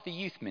the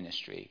youth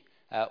ministry,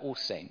 All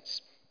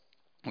Saints.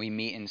 We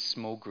meet in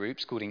small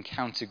groups called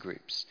encounter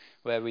groups,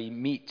 where we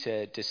meet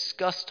to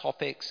discuss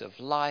topics of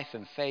life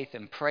and faith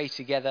and pray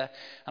together.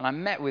 And I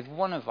met with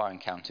one of our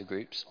encounter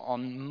groups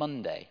on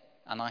Monday,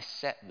 and I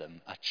set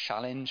them a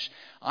challenge.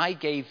 I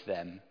gave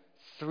them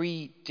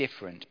 3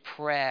 different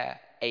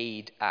prayer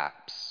aid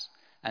apps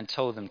and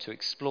told them to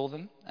explore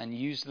them and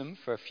use them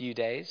for a few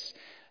days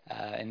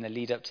in the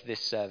lead up to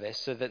this service,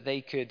 so that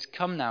they could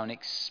come now and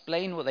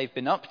explain what they've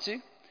been up to,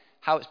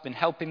 how it's been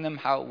helping them,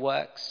 how it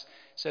works.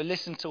 So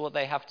listen to what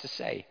they have to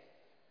say.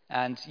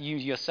 And you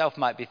yourself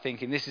might be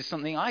thinking, this is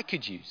something I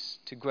could use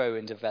to grow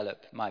and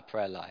develop my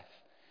prayer life.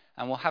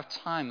 And we'll have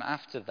time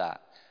after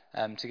that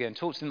to go and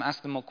talk to them,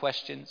 ask them more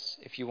questions.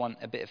 If you want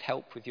a bit of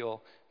help with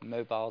your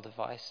mobile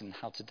device and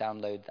how to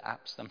download the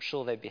apps, I'm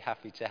sure they'd be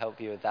happy to help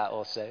you with that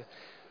also.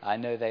 I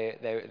know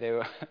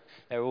they're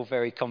all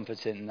very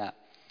competent in that.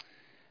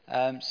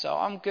 So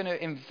I'm going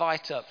to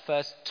invite up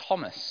first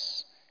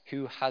Thomas,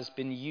 who has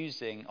been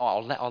using.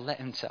 I'll let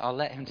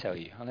him tell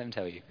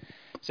you.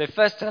 So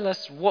first, tell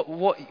us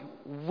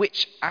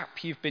which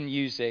app you've been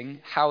using,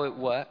 how it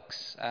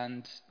works,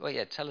 and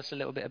tell us a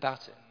little bit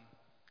about it.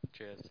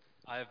 Cheers.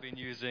 I have been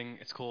using.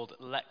 It's called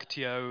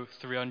Lectio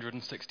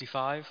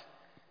 365,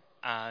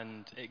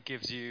 and it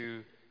gives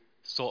you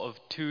sort of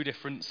 2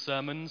 different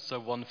sermons, so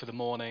one for the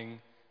morning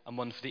and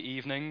one for the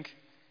evening.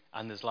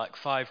 And there's like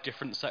 5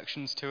 different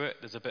sections to it.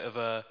 There's a bit of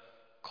a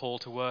call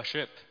to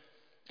worship,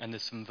 and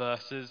there's some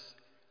verses,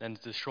 then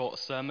there's a short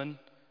sermon,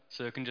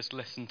 so you can just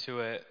listen to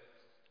it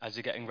as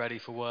you're getting ready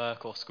for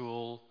work or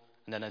school,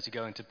 and then as you're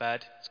going to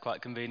bed. It's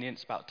quite convenient.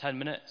 It's about 10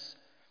 minutes,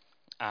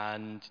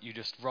 and you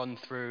just run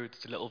through.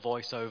 There's a little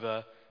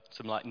voiceover,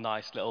 some like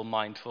nice little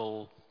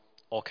mindful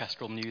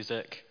orchestral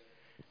music,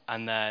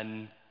 and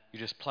then you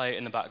just play it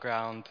in the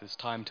background. There's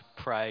time to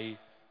pray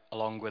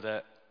along with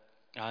it,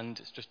 and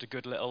it's just a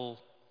good little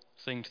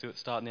thing to do at the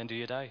start and the end of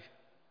your day.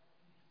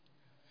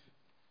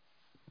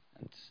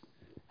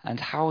 And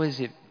how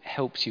has it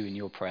helped you in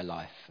your prayer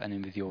life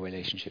and with your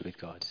relationship with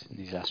God in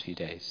these last few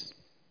days?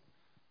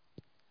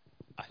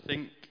 I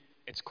think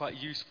it's quite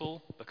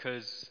useful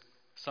because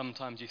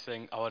sometimes you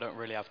think, I don't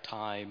really have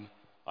time.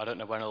 I don't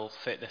know when I'll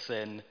fit this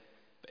in.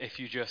 But if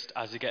you just,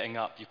 as you're getting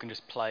up, you can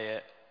just play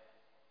it,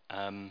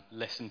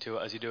 listen to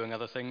it as you're doing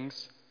other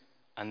things.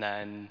 And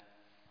then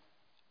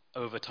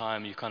over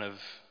time, you kind of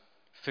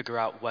figure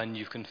out when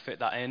you can fit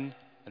that in.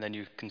 And then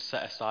you can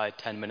set aside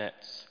 10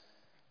 minutes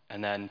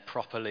and then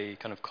properly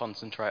kind of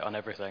concentrate on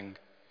everything.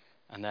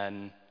 And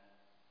then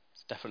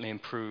it's definitely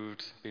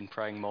improved, been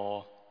praying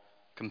more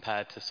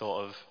compared to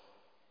sort of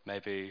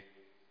maybe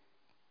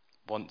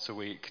once a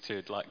week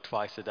to like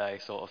twice a day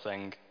sort of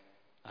thing.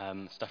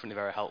 It's definitely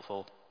very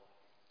helpful.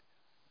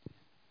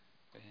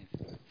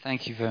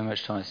 Thank you very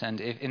much, Thomas.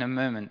 And in a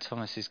moment,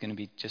 Thomas is going to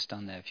be just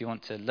down there. If you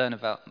want to learn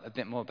a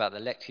bit more about the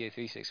Lectio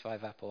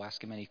 365 app or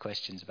ask him any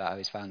questions about how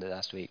he's found it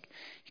last week,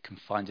 you can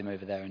find him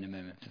over there in a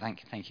moment.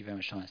 Thank you very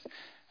much, Thomas.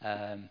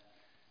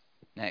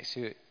 Next,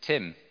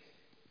 Tim.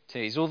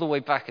 He's all the way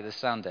back at the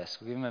sound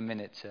desk. We'll give him a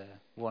minute to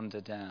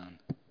wander down.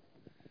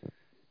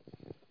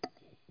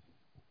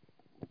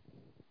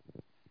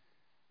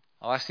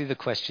 I'll ask you the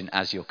question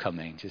as you're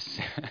coming.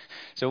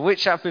 So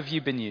which app have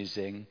you been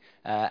using?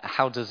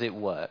 How does it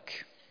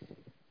work?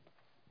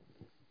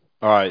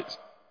 All right.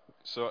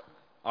 So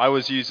I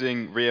was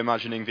using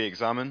Reimagining the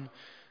Examen,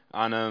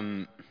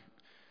 and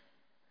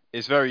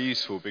it's very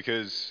useful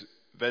because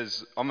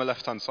there's on the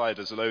left-hand side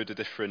there's a load of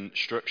different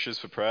structures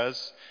for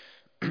prayers,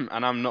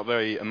 and I'm not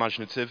very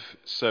imaginative,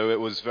 so it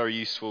was very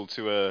useful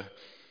to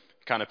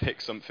kind of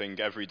pick something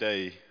every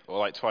day or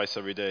like twice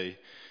every day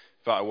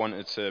that I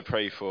wanted to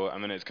pray for,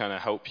 and then it kind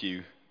of help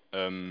you,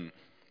 and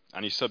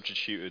you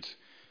substituted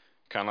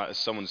kind of like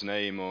someone's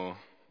name or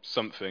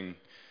something,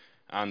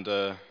 and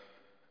it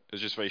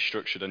was just very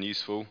structured and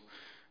useful.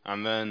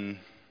 And then,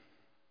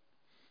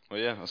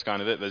 that's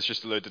kind of it. There's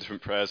just a load of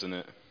different prayers in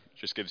it. It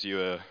just gives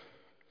you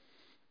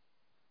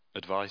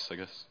advice, I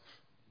guess.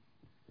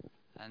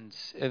 And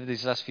over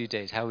these last few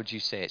days, how would you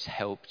say it's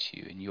helped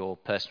you in your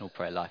personal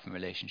prayer life and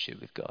relationship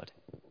with God?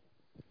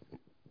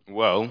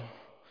 Well,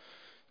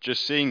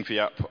 just seeing the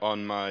app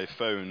on my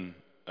phone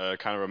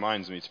kind of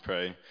reminds me to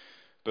pray.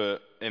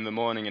 But in the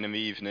morning and in the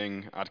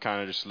evening, I'd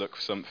kind of just look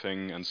for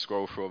something and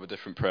scroll through all the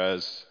different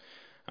prayers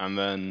and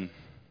then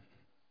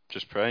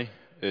just pray.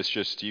 It's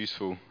just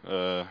useful.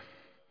 Yeah,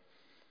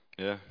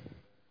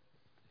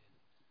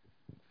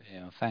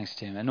 thanks,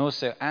 Tim. And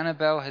also,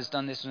 Annabelle has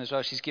done this one as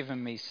well. She's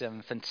given me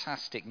some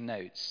fantastic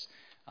notes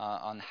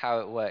on how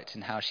it worked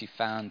and how she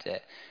found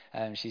it.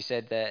 She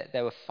said that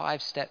there were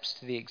 5 steps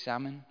to the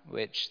examen,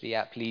 which the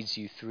app leads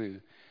you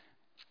through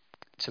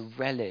to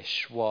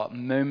relish what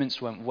moments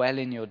went well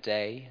in your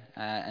day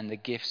and the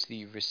gifts that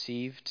you've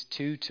received.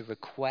 2, to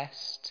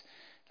request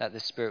that the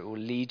Spirit will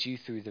lead you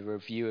through the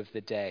review of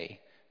the day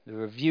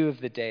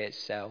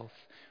itself,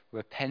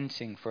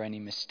 repenting for any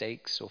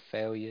mistakes or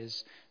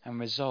failures, and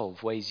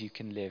resolve ways you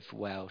can live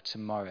well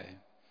tomorrow.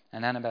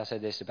 And Annabelle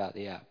said this about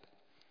the app.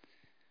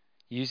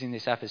 Using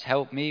this app has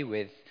helped me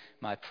with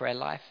my prayer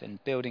life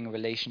and building a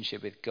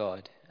relationship with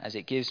God, as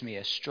it gives me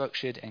a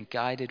structured and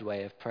guided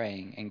way of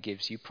praying and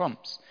gives you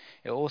prompts.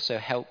 It also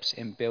helps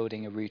in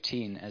building a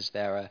routine, as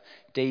there are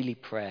daily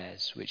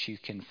prayers which you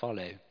can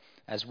follow,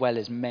 as well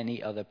as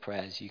many other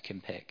prayers you can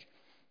pick.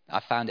 I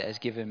found it has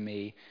given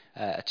me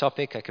a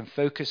topic I can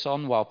focus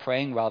on while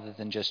praying rather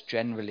than just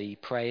generally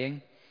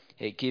praying.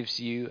 It gives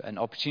you an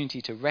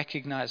opportunity to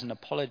recognize and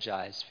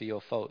apologize for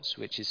your faults,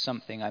 which is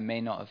something I may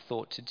not have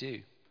thought to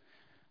do.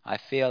 I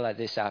feel that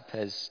this app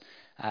has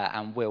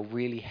and will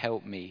really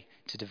help me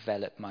to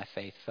develop my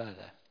faith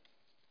further.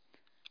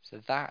 So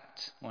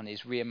that one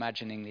is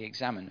Reimagining the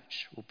Examen,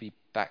 which will be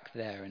back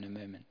there in a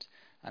moment.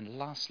 And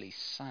lastly,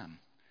 Sam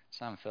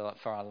for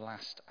our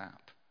last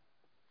app.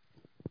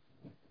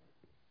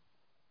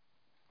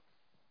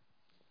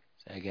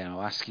 So again,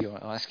 I'll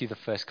ask you the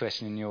first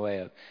question in your way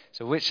up.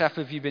 So which app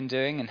have you been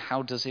doing and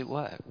how does it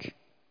work?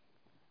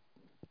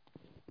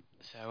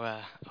 So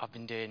I've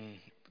been doing an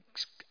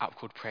app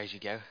called Pray As You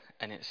Go,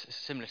 and it's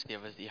similar to the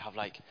others that you have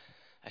like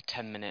a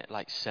 10-minute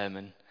like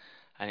sermon,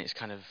 and it's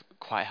kind of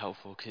quite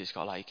helpful because it's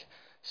got like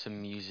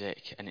some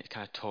music and it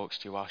kind of talks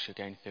to you whilst you're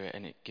going through it,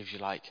 and it gives you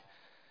like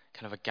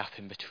kind of a gap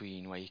in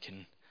between where you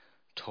can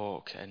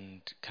talk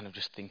and kind of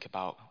just think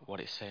about what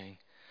it's saying.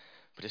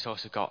 But it's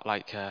also got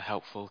like a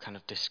helpful kind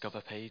of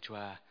discover page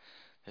where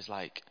there's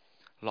like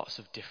lots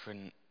of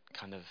different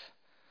kind of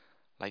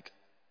like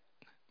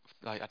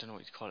I don't know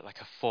what you call it,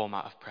 like a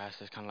format of prayer. So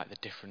there's kind of like the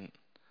different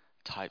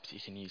types that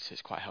you can use. So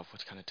it's quite helpful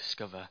to kind of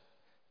discover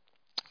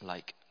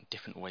like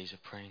different ways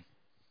of praying.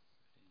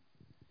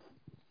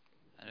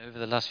 And over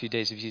the last few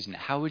days of using it,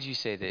 how would you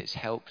say that it's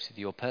helped with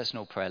your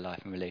personal prayer life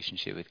and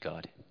relationship with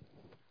God?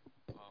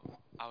 Well,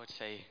 I would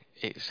say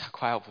it's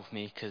quite helpful for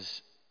me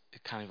because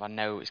kind of I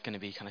know it's going to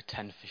be kind of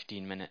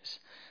 10-15 minutes,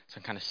 so I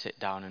can kind of sit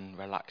down and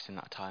relax in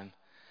that time.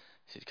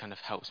 So it kind of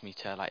helps me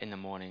to, like, in the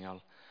morning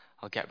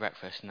I'll get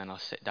breakfast and then I'll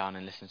sit down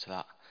and listen to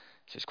that.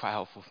 So it's quite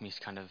helpful for me to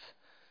kind of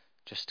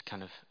just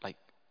kind of like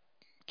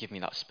give me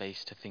that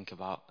space to think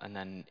about, and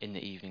then in the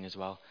evening as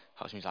well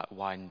helps me to like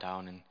wind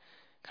down and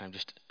kind of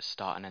just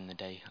start and end the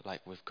day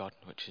like with God,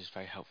 which is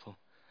very helpful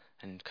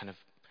and kind of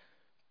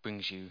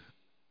brings you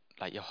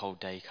like your whole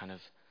day kind of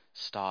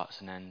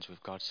starts and ends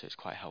with God. So it's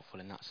quite helpful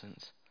in that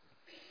sense.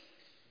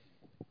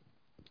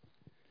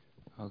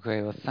 Oh,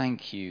 great. Well,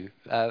 thank you.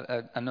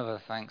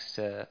 Another thanks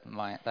to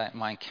my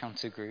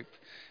encounter group,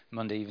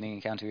 Monday evening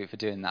encounter group, for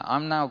doing that.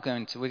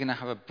 We're going to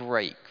have a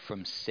break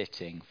from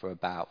sitting for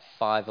about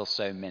 5 or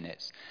so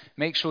minutes.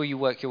 Make sure you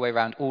work your way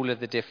around all of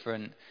the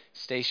different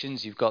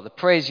stations. You've got the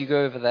Pray As You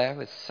Go over there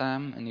with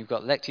Sam, and you've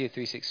got Lectio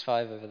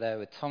 365 over there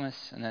with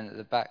Thomas, and then at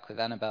the back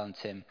with Annabelle and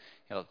Tim,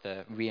 you've got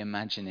the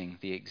Reimagining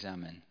the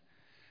Examen.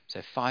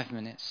 So 5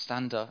 minutes,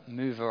 stand up,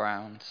 move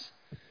around,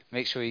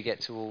 make sure you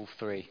get to all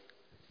three.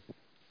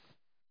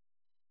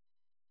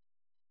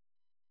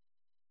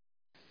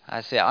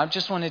 That's it. I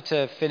just wanted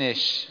to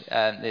finish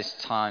this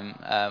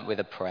time with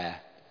a prayer,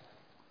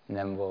 and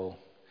then we'll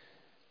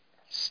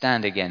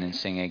stand again and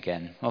sing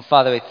again. Well,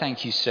 Father, we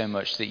thank you so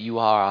much that you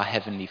are our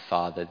Heavenly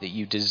Father, that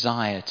you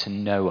desire to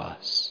know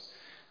us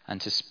and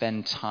to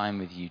spend time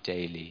with you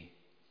daily.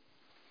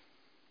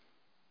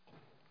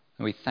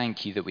 And we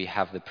thank you that we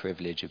have the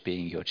privilege of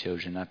being your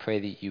children. I pray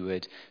that you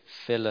would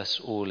fill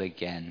us all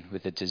again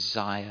with a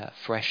desire,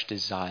 fresh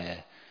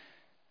desire,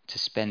 to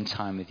spend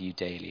time with you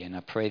daily. And I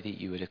pray that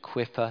you would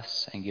equip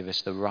us and give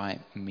us the right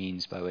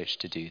means by which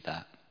to do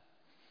that.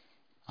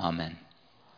 Amen.